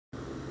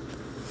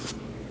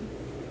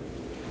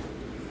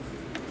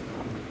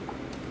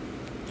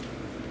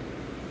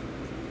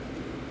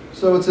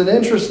So it's an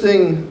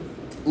interesting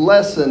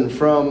lesson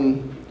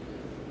from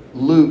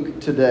Luke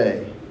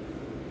today.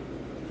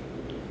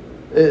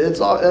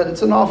 It's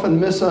an often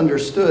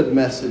misunderstood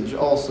message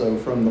also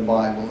from the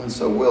Bible. And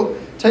so we'll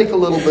take a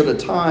little bit of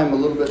time a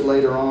little bit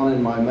later on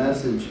in my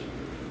message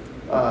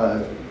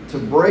to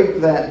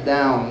break that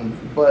down.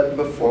 But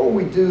before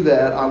we do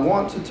that, I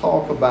want to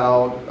talk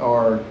about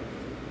our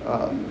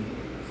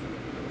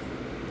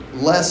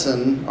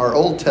lesson, our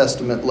Old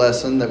Testament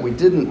lesson that we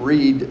didn't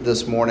read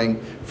this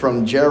morning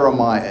from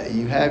Jeremiah.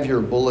 You have your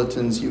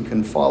bulletins, you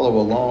can follow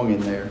along in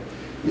there.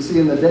 You see,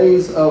 in the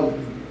days of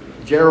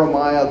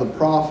Jeremiah the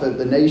prophet,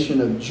 the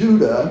nation of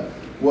Judah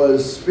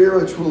was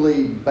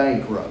spiritually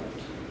bankrupt.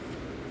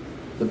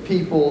 The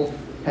people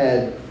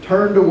had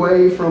turned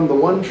away from the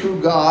one true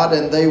God,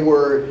 and they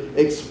were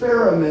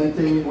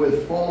experimenting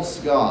with false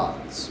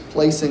gods,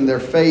 placing their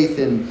faith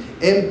in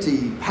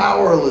empty,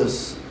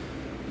 powerless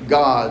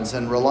gods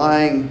and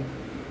relying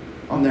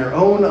on their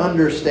own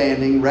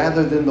understanding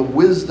rather than the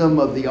wisdom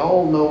of the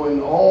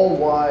all-knowing,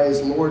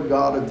 all-wise Lord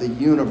God of the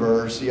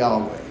universe,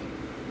 Yahweh.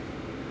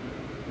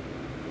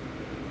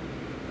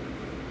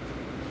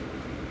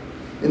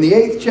 In the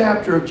 8th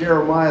chapter of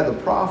Jeremiah, the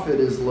prophet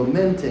is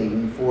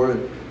lamenting for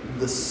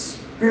the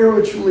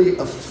spiritually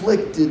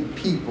afflicted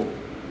people.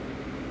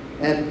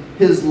 And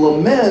his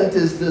lament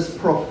is this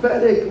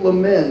prophetic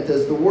lament,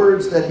 as the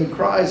words that he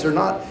cries are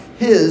not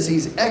his.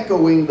 He's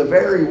echoing the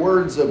very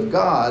words of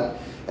God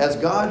as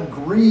God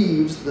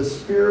grieves the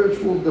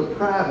spiritual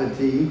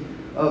depravity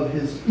of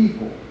his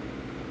people.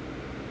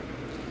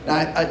 Now,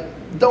 I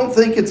don't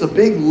think it's a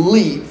big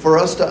leap for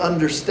us to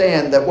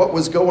understand that what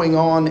was going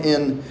on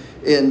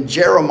in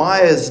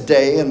Jeremiah's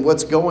day and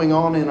what's going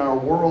on in our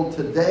world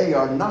today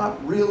are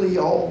not really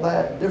all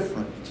that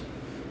different.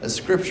 As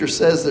Scripture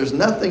says, there's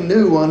nothing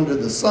new under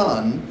the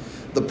sun.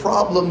 The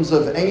problems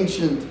of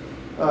ancient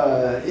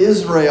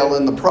Israel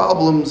and the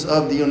problems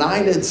of the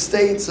United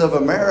States of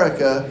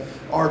America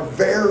are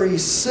very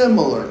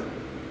similar.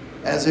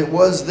 As it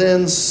was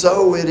then,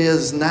 so it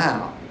is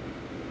now.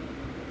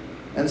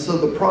 And so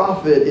the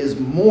prophet is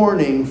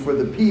mourning for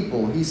the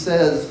people. He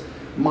says,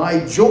 "My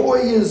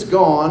joy is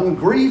gone,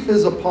 grief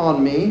is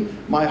upon me,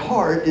 my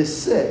heart is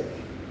sick.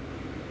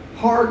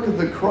 Hark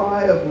the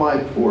cry of my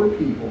poor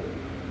people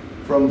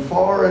from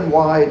far and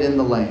wide in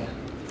the land.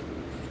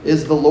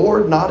 Is the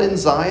Lord not in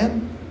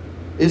Zion?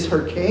 Is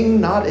her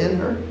king not in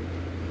her?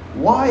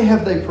 Why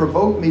have they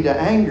provoked me to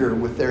anger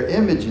with their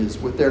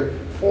images, with their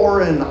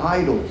foreign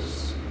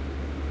idols?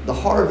 The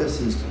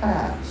harvest is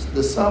past,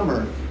 the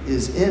summer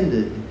is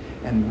ended,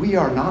 and we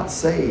are not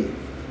saved.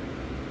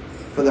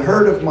 For the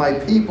hurt of my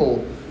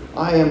people,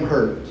 I am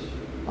hurt.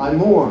 I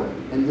mourn,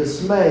 and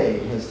dismay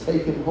has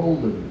taken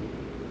hold of me.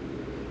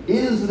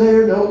 Is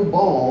there no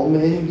balm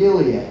in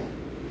Gilead?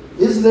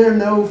 Is there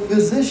no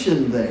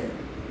physician there?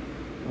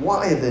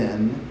 Why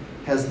then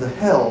has the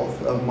health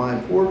of my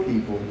poor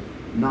people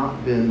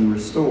not been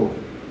restored?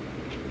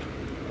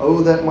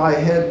 Oh, that my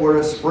head were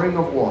a spring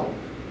of water,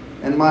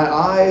 and my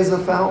eyes a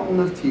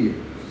fountain of tears,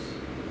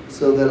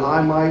 so that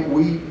I might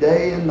weep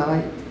day and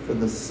night for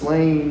the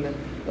slain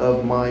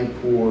of my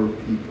poor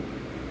people."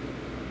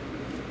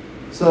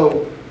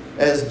 So,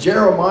 as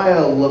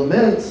Jeremiah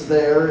laments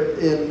there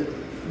in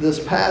this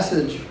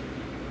passage,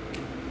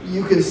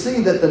 you can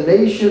see that the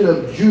nation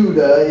of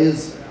Judah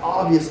is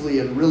obviously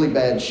in really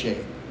bad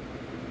shape,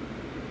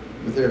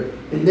 with their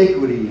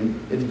iniquity and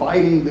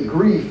inviting the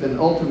grief and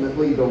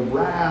ultimately the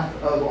wrath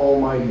of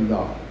Almighty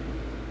God.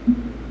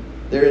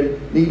 They're in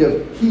need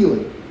of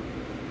healing.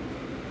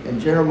 And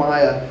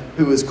Jeremiah,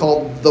 who is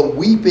called the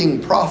weeping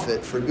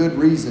prophet for good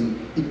reason,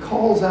 he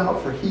calls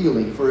out for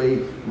healing, for a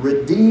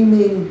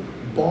redeeming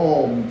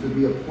balm to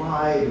be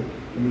applied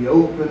in the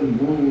open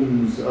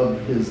wounds of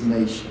his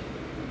nation.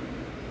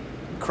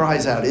 He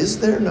cries out, "Is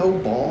there no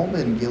balm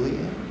in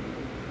Gilead?"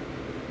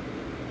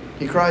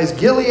 He cries,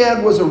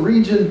 Gilead was a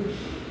region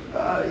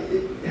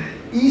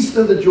east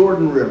of the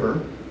Jordan River,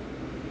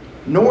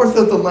 north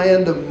of the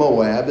land of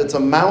Moab. It's a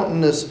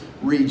mountainous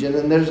region,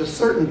 and there's a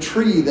certain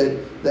tree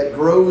that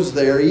grows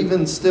there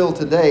even still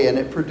today, and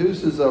it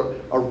produces a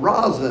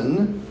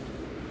rosin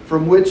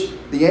from which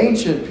the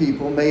ancient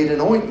people made an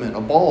ointment,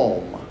 a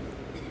balm,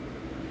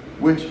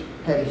 which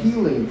had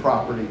healing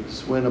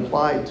properties when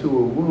applied to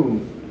a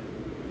wound.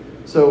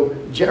 So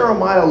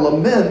Jeremiah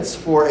laments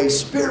for a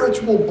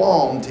spiritual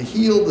balm to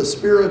heal the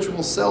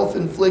spiritual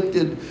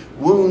self-inflicted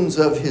wounds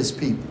of his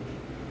people.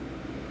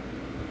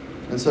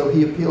 And so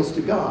he appeals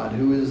to God,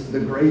 who is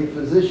the great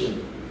physician,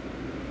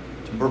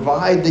 to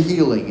provide the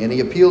healing. And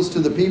he appeals to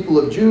the people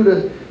of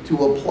Judah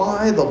to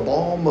apply the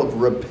balm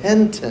of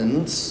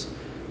repentance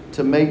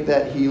to make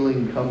that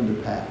healing come to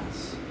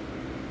pass.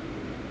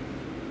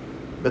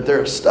 But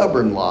they're a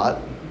stubborn lot,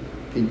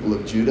 people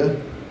of Judah,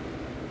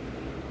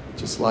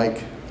 just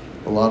like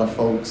a lot of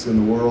folks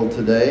in the world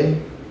today.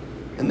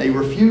 And they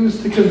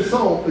refuse to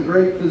consult the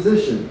great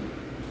physician.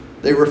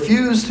 They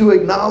refuse to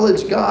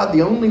acknowledge God,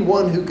 the only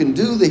one who can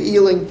do the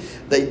healing.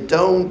 They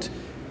don't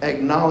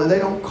acknowledge, they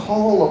don't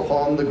call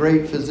upon the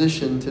great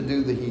physician to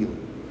do the healing.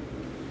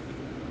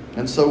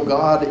 And so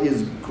God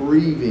is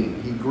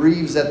grieving. He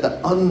grieves at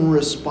the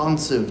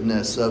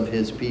unresponsiveness of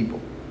his people.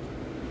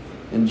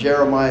 And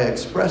Jeremiah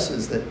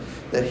expresses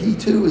that he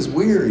too is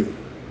weary.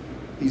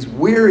 He's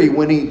weary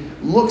when he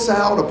looks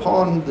out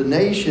upon the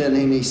nation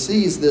and he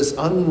sees this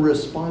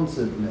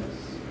unresponsiveness,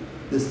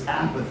 this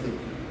apathy,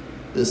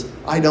 this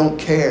I don't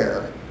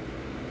care.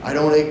 I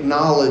don't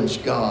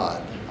acknowledge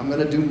God. I'm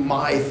going to do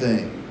my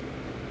thing.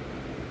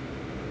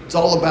 It's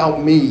all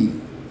about me.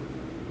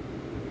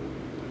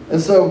 And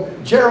so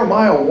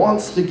Jeremiah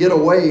wants to get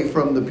away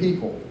from the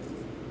people.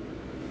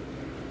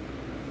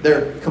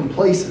 Their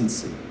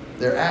complacency,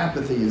 their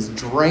apathy is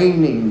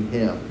draining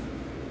him.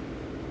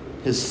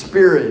 His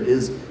spirit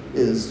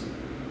is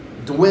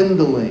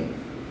dwindling.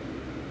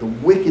 The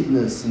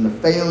wickedness and the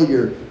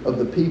failure of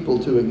the people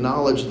to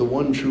acknowledge the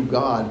one true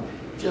God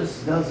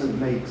just doesn't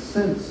make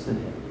sense to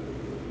him.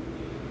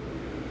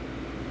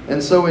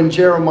 And so in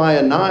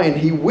Jeremiah 9,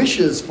 he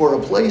wishes for a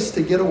place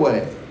to get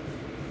away.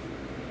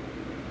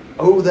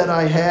 Oh, that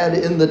I had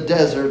in the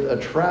desert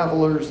a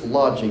traveler's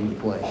lodging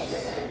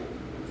place,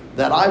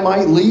 that I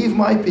might leave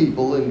my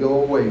people and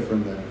go away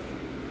from them.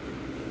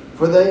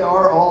 For they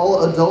are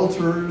all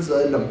adulterers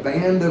and a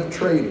band of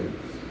traitors.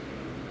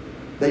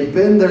 They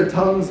bend their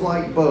tongues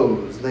like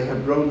bows. They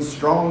have grown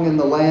strong in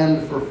the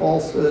land for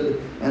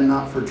falsehood and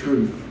not for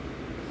truth.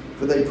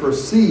 For they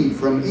proceed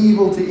from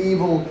evil to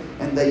evil,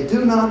 and they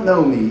do not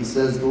know me,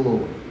 says the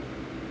Lord.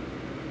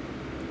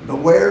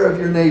 Beware of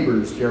your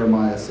neighbors,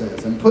 Jeremiah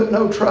says, and put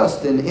no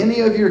trust in any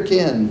of your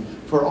kin,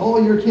 for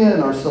all your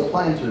kin are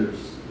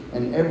supplanters,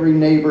 and every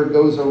neighbor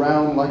goes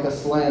around like a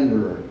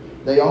slanderer.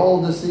 They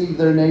all deceive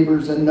their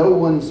neighbors, and no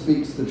one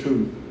speaks the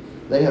truth.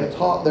 They have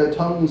taught their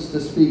tongues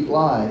to speak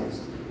lies.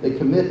 They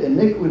commit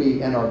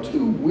iniquity and are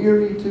too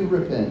weary to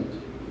repent.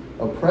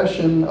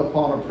 Oppression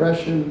upon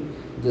oppression,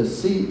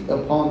 deceit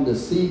upon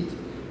deceit.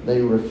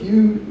 They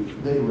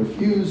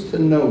refuse to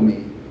know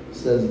me,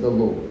 says the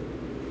Lord.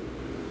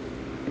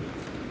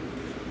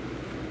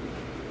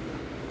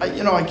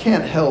 I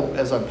can't help,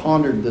 as I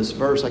pondered this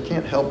verse, I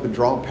can't help but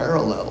draw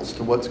parallels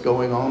to what's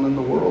going on in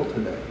the world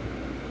today.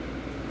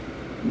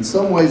 In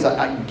some ways,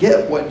 I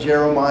get what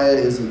Jeremiah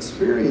is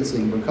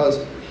experiencing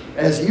because,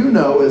 as you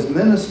know, as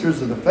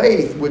ministers of the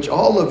faith, which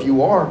all of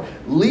you are,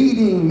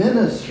 leading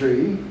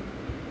ministry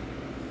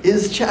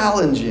is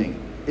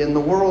challenging in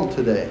the world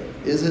today,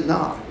 is it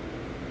not?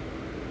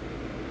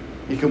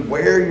 You can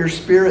wear your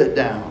spirit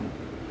down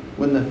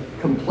when the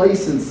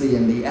complacency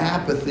and the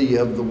apathy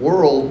of the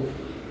world,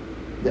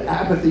 the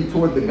apathy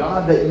toward the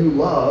God that you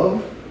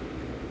love,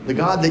 the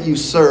God that you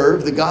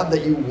serve, the God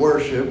that you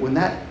worship, when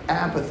that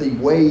apathy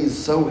weighs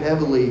so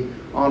heavily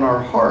on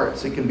our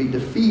hearts, it can be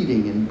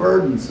defeating and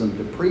burdensome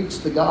to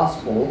preach the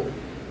gospel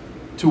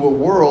to a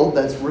world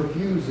that's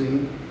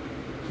refusing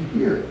to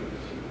hear it,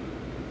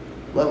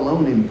 let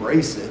alone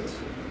embrace it.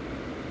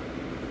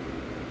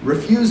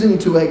 Refusing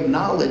to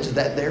acknowledge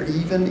that there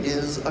even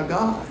is a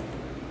God.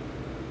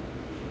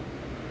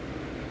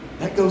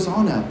 That goes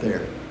on out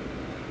there.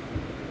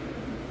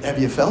 Have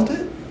you felt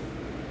it?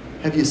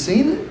 Have you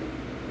seen it?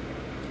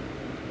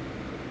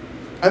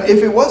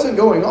 If it wasn't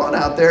going on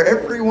out there,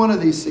 every one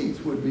of these seats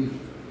would be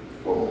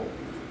full.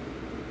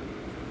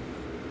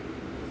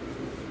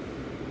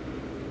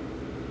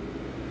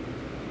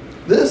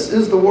 This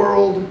is the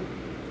world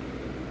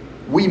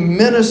we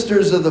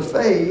ministers of the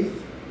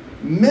faith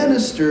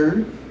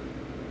minister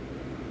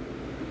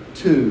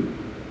to.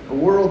 A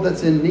world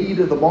that's in need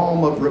of the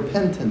balm of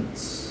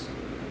repentance.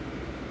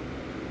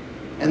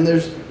 And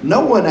there's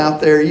no one out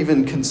there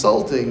even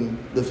consulting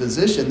the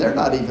physician. They're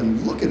not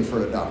even looking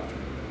for a doctor.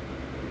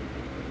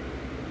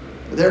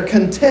 They're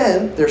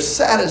content, they're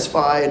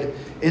satisfied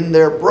in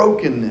their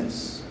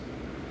brokenness.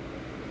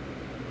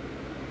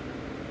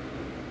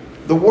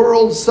 The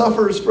world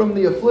suffers from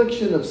the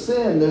affliction of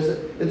sin.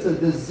 It's a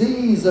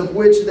disease of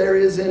which there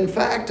is in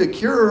fact a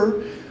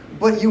cure,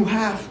 but you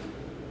have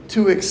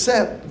to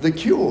accept the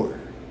cure.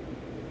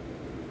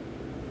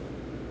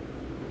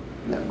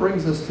 And that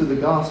brings us to the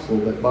gospel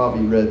that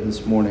Bobby read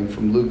this morning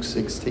from Luke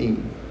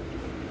 16.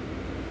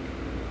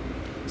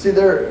 See,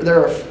 there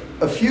are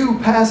a few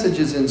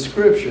passages in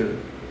Scripture,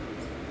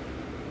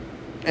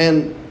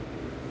 and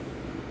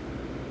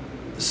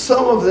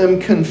some of them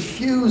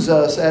confuse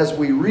us as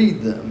we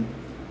read them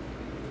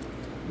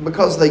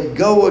because they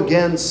go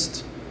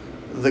against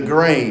the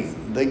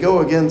grain. They go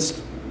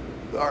against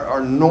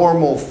our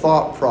normal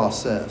thought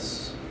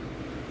process.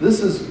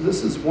 This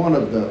is one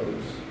of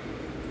those.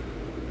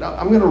 Now,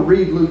 I'm going to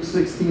read Luke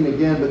 16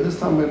 again, but this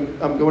time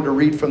I'm going to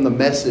read from the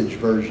Message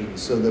version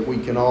so that we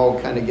can all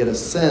kind of get a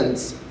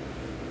sense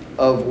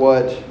of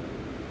what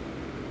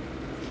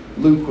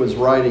Luke was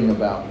writing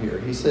about here.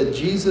 He said,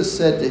 Jesus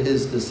said to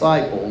his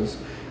disciples,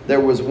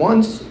 there was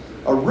once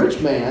a rich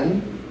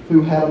man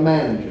who had a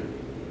manager.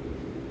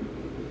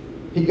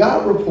 He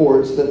got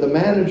reports that the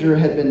manager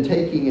had been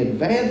taking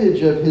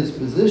advantage of his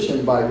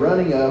position by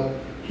running up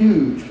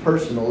huge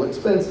personal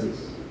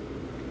expenses.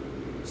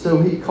 So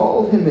he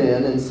called him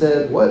in and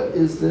said, what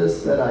is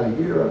this that I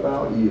hear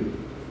about you?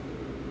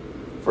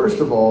 First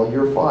of all,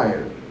 you're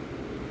fired.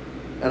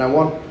 and I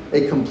want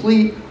a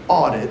complete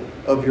audit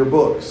of your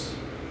books.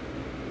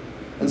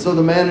 And so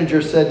the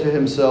manager said to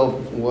himself,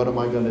 what am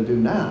I going to do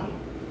now?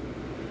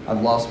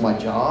 I've lost my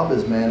job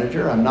as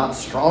manager. I'm not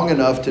strong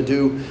enough to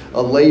do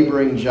a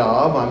laboring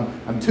job.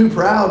 I'm too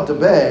proud to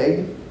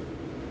beg.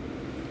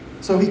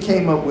 So he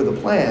came up with a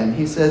plan.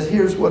 He says,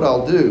 here's what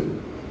I'll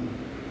do.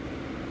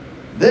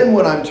 Then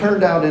when I'm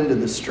turned out into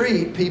the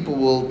street, people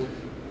will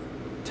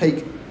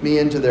take me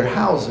into their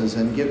houses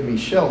and give me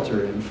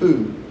shelter and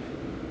food.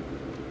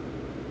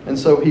 And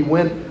so he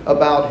went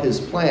about his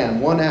plan.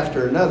 One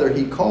after another,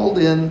 he called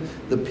in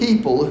the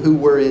people who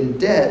were in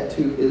debt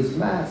to his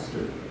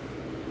master.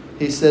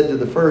 He said to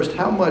the first,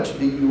 how much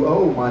do you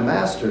owe my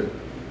master?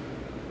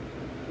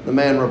 The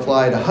man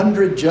replied,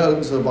 100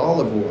 jugs of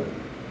olive oil.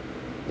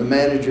 The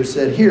manager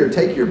said, here,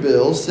 take your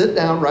bill, sit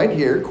down right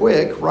here,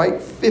 quick,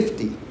 write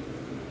 50.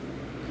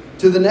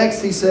 To the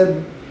next he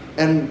said,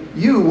 and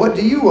you, what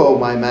do you owe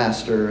my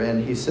master?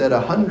 And he said,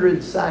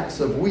 100 sacks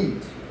of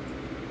wheat.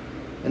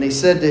 And he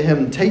said to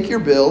him, take your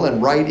bill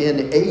and write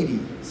in 80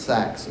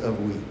 sacks of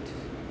wheat.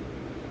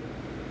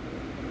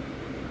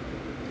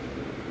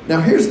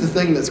 Now here's the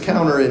thing that's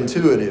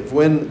counterintuitive.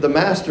 When the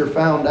master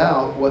found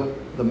out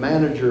what the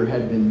manager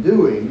had been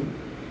doing,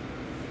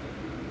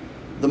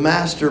 the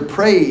master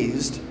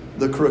praised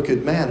the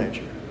crooked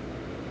manager.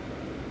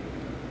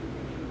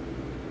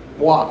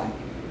 Why?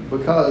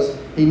 Because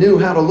he knew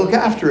how to look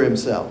after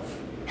himself.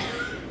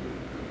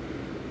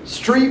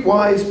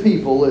 Streetwise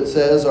people, it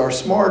says, are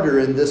smarter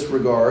in this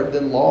regard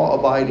than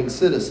law-abiding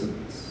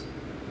citizens.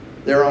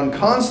 They're on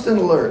constant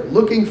alert,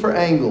 looking for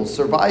angles,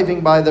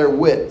 surviving by their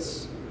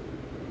wits.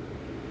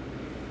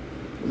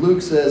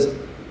 Luke says,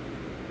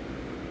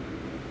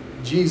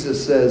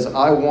 Jesus says,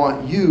 I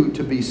want you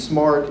to be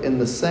smart in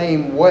the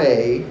same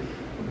way,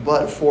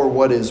 but for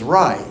what is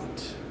right.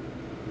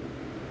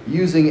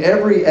 Using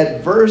every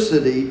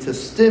adversity to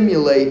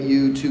stimulate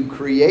you to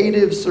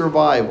creative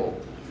survival,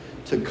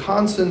 to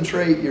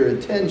concentrate your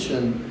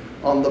attention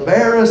on the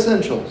bare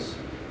essentials,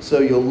 so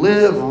you'll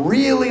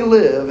really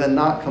live, and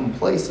not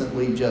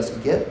complacently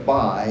just get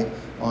by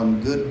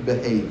on good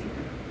behavior.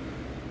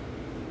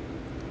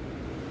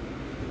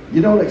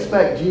 You don't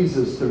expect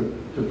Jesus to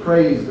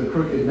praise the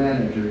crooked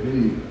manager, do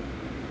you?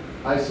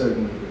 I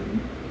certainly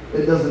didn't.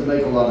 It doesn't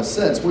make a lot of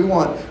sense. We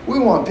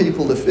want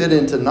people to fit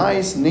into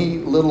nice,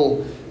 neat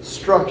little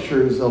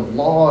structures of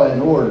law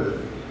and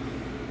order,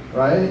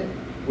 right?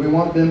 We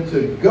want them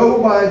to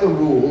go by the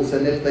rules,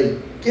 and if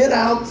they get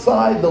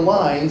outside the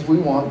lines, we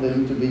want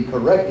them to be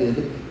corrected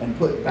and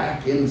put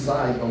back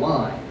inside the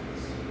lines.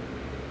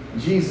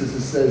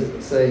 Jesus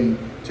is saying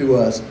to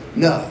us,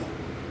 no.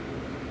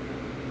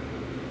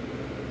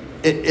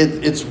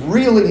 It's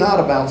really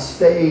not about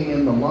staying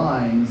in the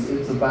lines.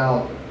 It's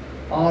about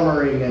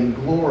honoring and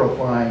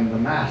glorifying the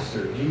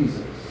Master,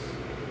 Jesus.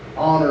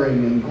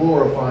 Honoring and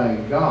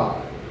glorifying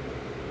God.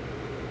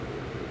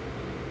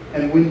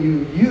 And when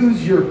you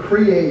use your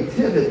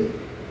creativity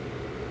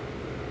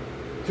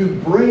to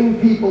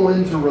bring people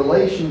into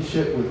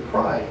relationship with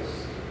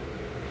Christ,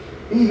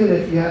 even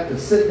if you have to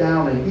sit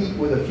down and eat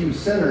with a few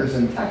sinners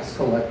and tax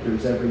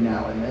collectors every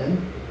now and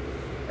then,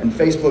 and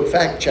Facebook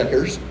fact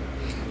checkers,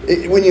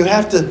 when you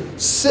have to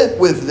sit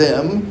with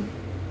them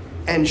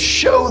and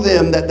show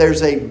them that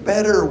there's a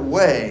better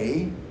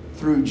way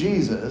through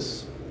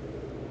Jesus,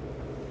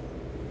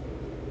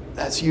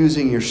 that's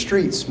using your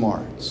street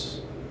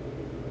smarts,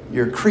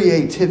 your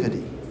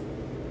creativity.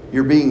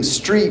 You're being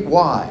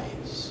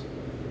streetwise,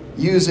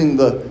 using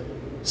the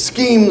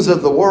schemes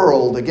of the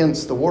world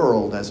against the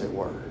world, as it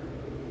were.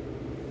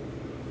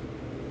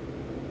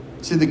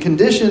 See, the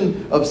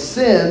condition of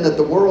sin that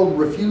the world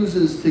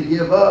refuses to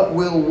give up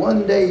will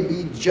one day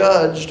be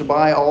judged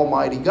by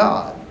Almighty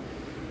God.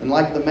 And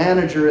like the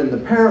manager in the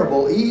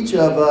parable, each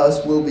of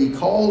us will be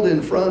called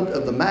in front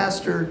of the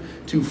Master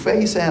to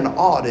face an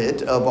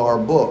audit of our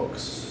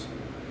books,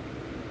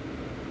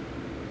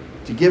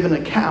 to give an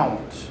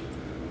account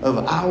of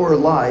our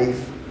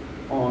life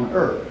on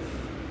earth.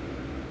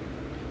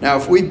 Now,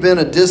 if we've been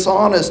a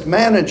dishonest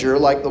manager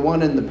like the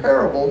one in the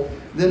parable,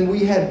 then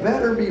we had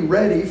better be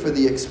ready for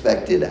the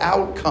expected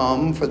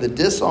outcome for the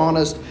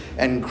dishonest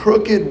and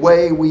crooked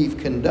way we've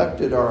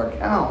conducted our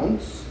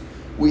accounts.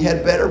 We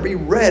had better be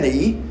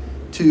ready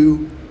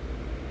to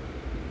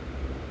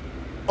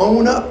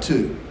own up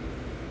to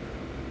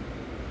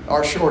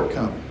our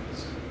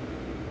shortcomings.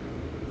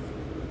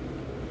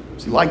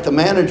 See, like the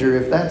manager,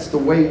 if that's the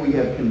way we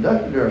have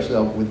conducted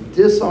ourselves with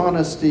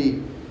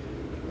dishonesty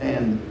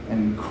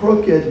and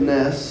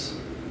crookedness,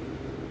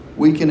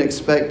 we can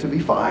expect to be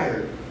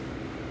fired.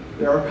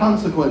 There are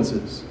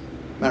consequences.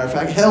 Matter of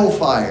fact,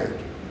 hell-fired.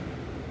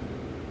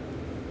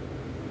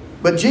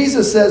 But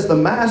Jesus says the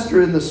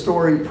master in the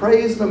story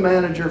praised the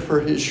manager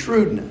for his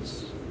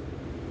shrewdness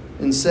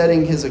in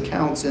setting his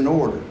accounts in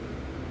order,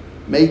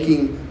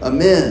 making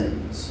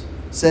amends,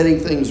 setting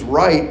things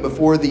right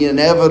before the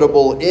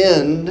inevitable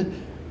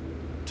end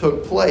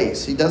took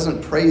place. He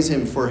doesn't praise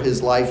him for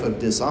his life of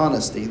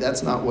dishonesty.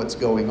 That's not what's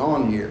going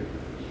on here.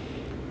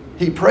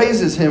 He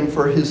praises him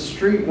for his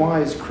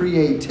streetwise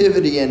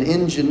creativity and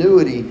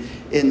ingenuity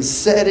in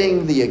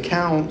setting the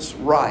accounts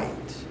right,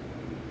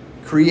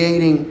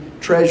 creating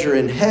treasure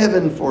in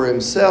heaven for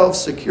himself,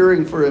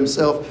 securing for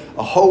himself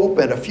a hope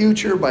and a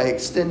future by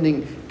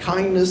extending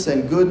kindness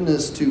and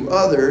goodness to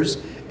others,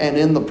 and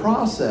in the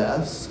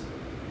process,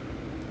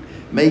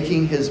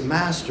 making his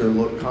master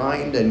look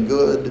kind and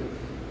good,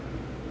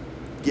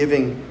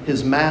 giving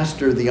his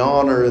master the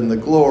honor and the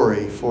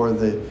glory for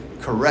the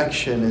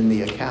correction in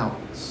the accounts.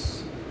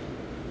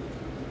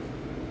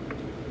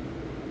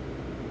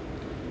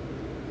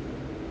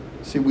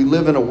 See, we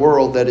live in a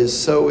world that is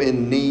so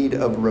in need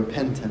of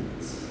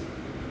repentance,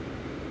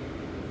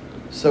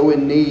 so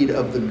in need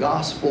of the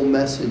gospel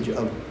message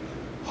of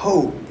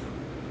hope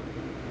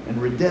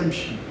and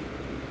redemption.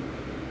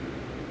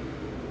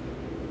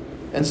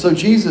 And so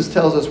Jesus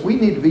tells us we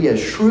need to be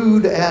as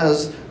shrewd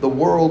as the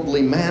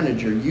worldly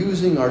manager,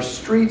 using our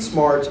street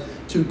smarts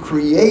to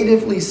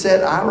creatively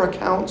set our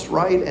accounts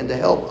right and to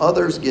help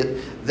others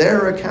get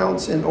their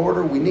accounts in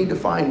order. We need to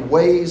find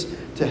ways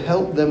to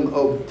help them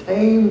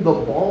obtain the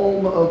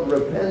balm of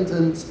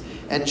repentance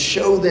and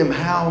show them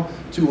how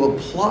to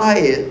apply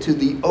it to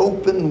the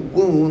open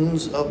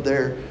wounds of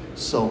their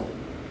soul.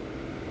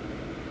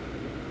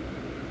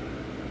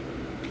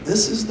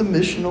 This is the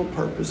missional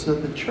purpose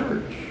of the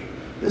church.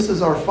 This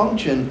is our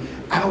function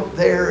out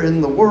there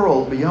in the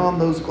world beyond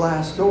those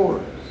glass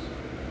doors.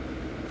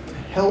 To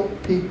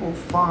help people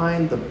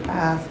find the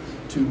path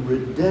to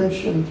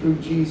redemption through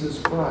Jesus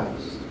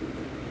Christ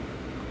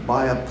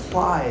by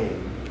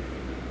applying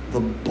the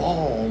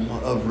balm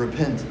of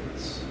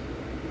repentance.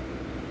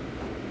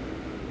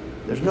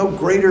 There's no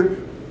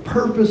greater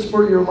purpose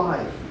for your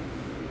life.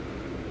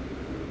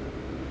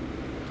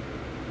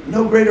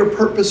 No greater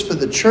purpose for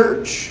the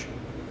church.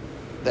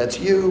 That's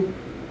you.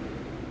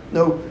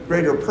 No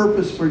greater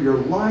purpose for your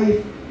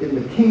life in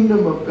the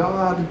kingdom of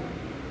God.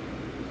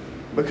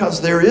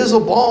 Because there is a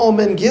balm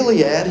in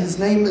Gilead. His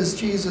name is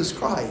Jesus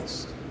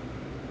Christ.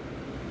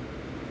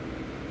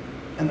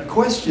 And the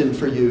question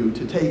for you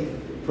to take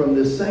from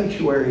this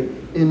sanctuary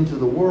into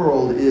the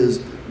world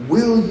is,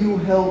 will you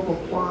help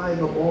apply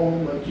the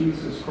balm of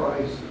Jesus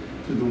Christ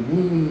to the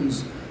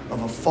wounds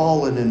of a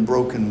fallen and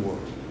broken world?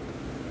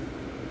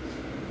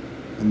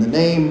 In the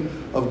name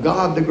of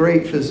God, the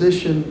great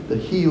physician, the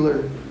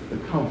healer, the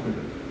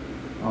comforter.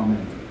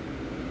 Amen.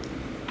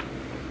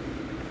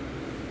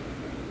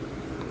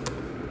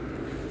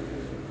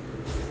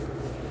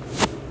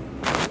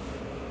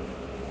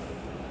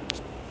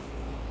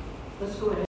 Let's go ahead.